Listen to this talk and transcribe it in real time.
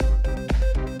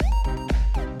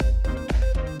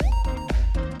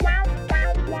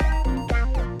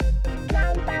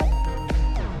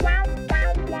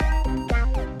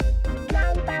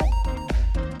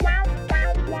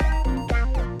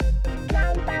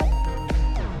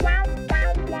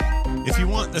if you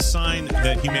want a sign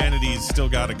that humanity's still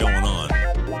got it going on.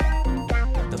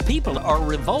 The people are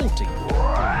revolting.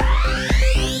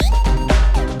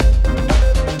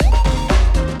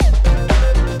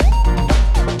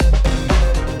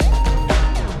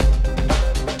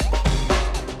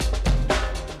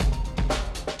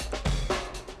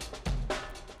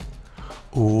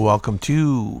 Welcome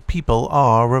to People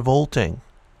Are Revolting,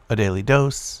 a daily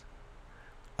dose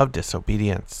of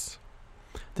disobedience.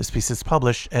 This piece is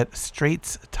published at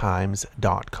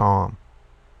straitstimes.com.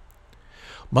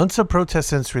 Months of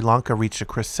protests in Sri Lanka reached a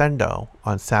crescendo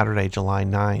on Saturday, July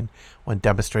 9, when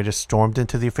demonstrators stormed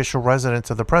into the official residence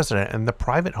of the president and the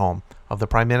private home of the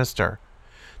prime minister.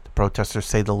 The protesters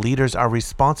say the leaders are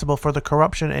responsible for the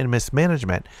corruption and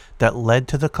mismanagement that led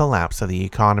to the collapse of the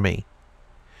economy.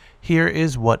 Here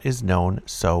is what is known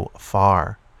so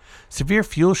far. Severe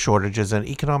fuel shortages and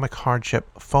economic hardship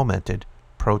fomented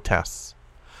protests.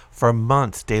 For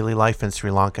months, daily life in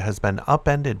Sri Lanka has been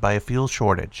upended by a fuel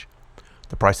shortage.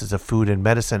 The prices of food and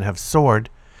medicine have soared,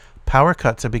 power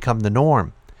cuts have become the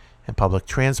norm, and public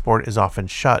transport is often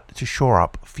shut to shore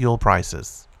up fuel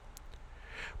prices.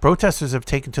 Protesters have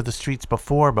taken to the streets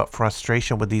before, but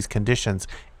frustration with these conditions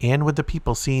and with the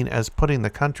people seen as putting the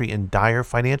country in dire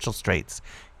financial straits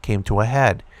came to a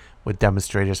head, with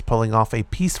demonstrators pulling off a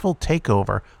peaceful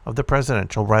takeover of the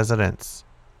presidential residence.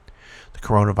 The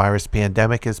coronavirus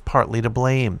pandemic is partly to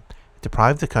blame. It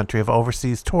deprived the country of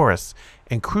overseas tourists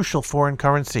and crucial foreign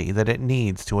currency that it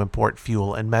needs to import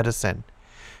fuel and medicine.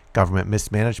 Government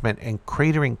mismanagement and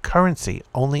cratering currency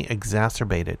only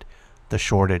exacerbated the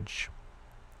shortage.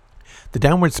 The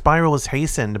downward spiral is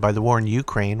hastened by the war in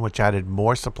Ukraine, which added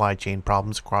more supply chain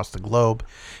problems across the globe.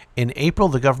 In April,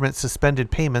 the government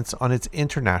suspended payments on its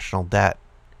international debt.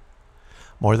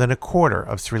 More than a quarter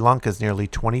of Sri Lanka's nearly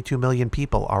 22 million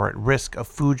people are at risk of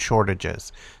food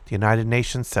shortages, the United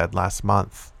Nations said last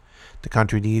month. The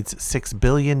country needs $6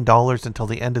 billion until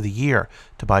the end of the year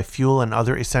to buy fuel and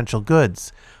other essential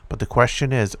goods, but the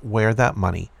question is where that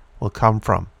money will come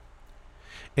from.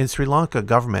 In Sri Lanka,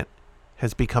 government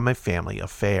has become a family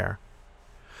affair.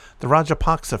 The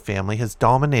Rajapaksa family has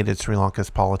dominated Sri Lanka's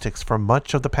politics for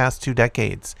much of the past 2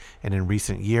 decades, and in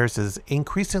recent years has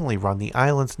increasingly run the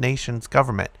island's nation's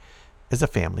government as a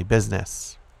family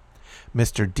business.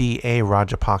 Mr. D.A.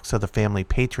 Rajapaksa, the family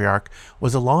patriarch,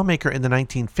 was a lawmaker in the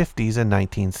 1950s and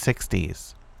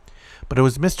 1960s. But it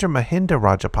was Mr. Mahinda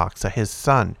Rajapaksa, his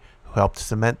son, who helped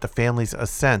cement the family's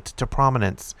ascent to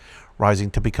prominence, rising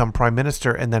to become prime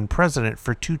minister and then president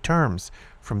for 2 terms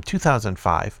from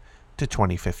 2005 to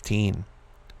 2015.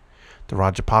 The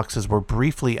Rajapaksas were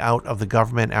briefly out of the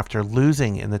government after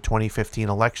losing in the 2015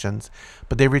 elections,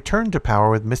 but they returned to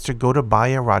power with Mr.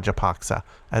 Gotabaya Rajapaksa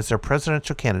as their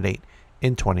presidential candidate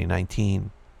in 2019.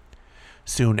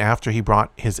 Soon after, he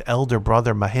brought his elder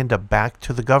brother Mahinda back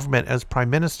to the government as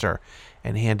prime minister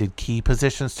and handed key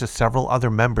positions to several other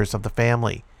members of the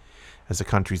family. As the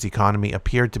country's economy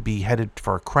appeared to be headed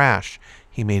for a crash,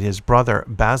 he made his brother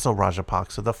Basil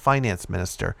Rajapaksa the finance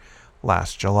minister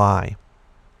last July.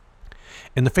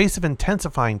 In the face of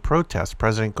intensifying protests,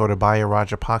 President Gotabaya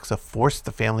Rajapaksa forced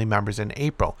the family members in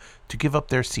April to give up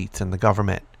their seats in the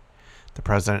government. The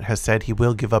president has said he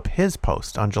will give up his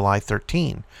post on July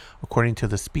 13, according to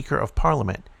the Speaker of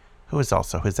Parliament, who is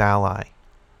also his ally.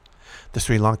 The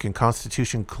Sri Lankan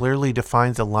constitution clearly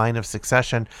defines a line of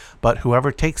succession, but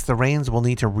whoever takes the reins will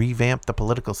need to revamp the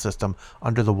political system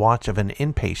under the watch of an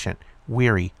impatient,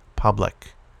 weary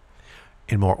public.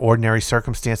 In more ordinary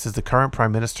circumstances, the current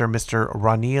Prime Minister, Mr.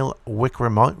 Ranil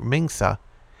Wickremesinghe,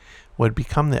 would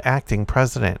become the acting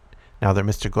president, now that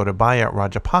Mr. Gotabaya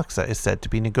Rajapaksa is said to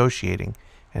be negotiating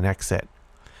an exit.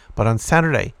 But on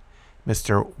Saturday,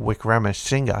 Mr.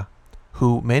 Wickremesinghe,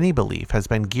 who many believe has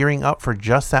been gearing up for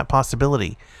just that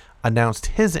possibility, announced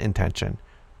his intention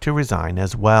to resign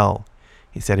as well.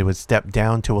 He said he would step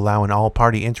down to allow an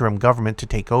all-party interim government to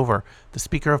take over, the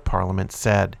Speaker of Parliament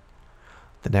said.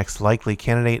 The next likely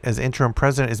candidate as interim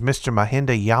president is Mr.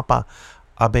 Mahinda Yapa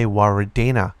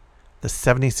Abeyewardene, the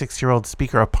 76-year-old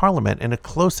Speaker of Parliament and a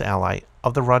close ally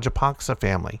of the Rajapaksa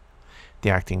family. The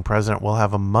acting president will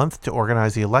have a month to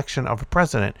organize the election of a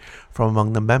president from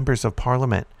among the members of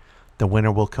Parliament. The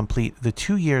winner will complete the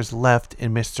 2 years left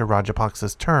in Mr.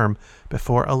 Rajapaksa's term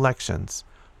before elections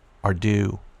are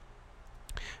due.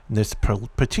 This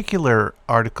particular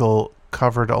article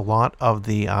covered a lot of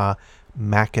the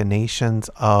machinations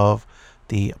of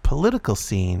the political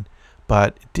scene,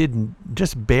 but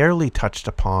just barely touched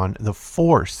upon the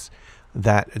force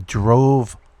that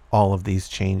drove all of these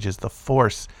changes, the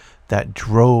force that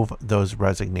drove those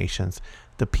resignations.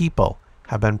 The people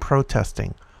have been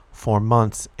protesting for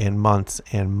months and months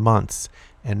and months,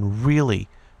 and really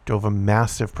drove a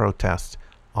massive protest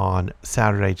on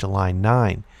Saturday, July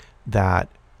 9, that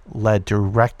led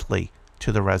directly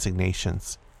to the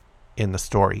resignations in the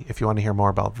story. If you want to hear more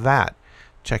about that,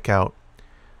 check out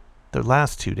the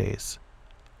last 2 days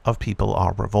of People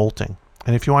Are Revolting.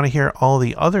 And if you want to hear all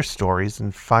the other stories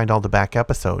and find all the back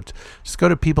episodes, just go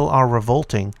to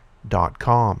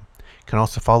peoplearerevolting.com. You can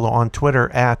also follow on Twitter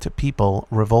at People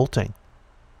Revolting.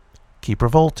 Keep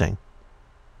revolting.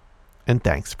 And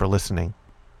thanks for listening.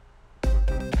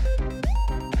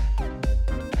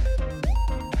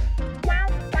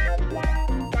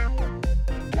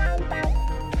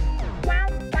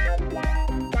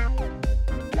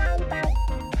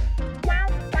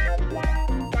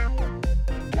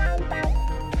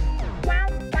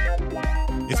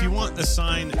 If you want a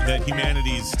sign that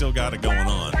humanity's still got it going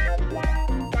on,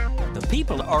 The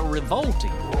people are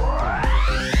revolting.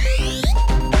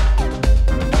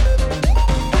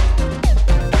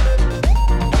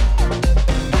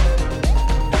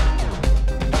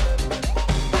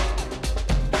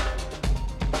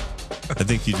 I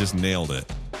think you just nailed it.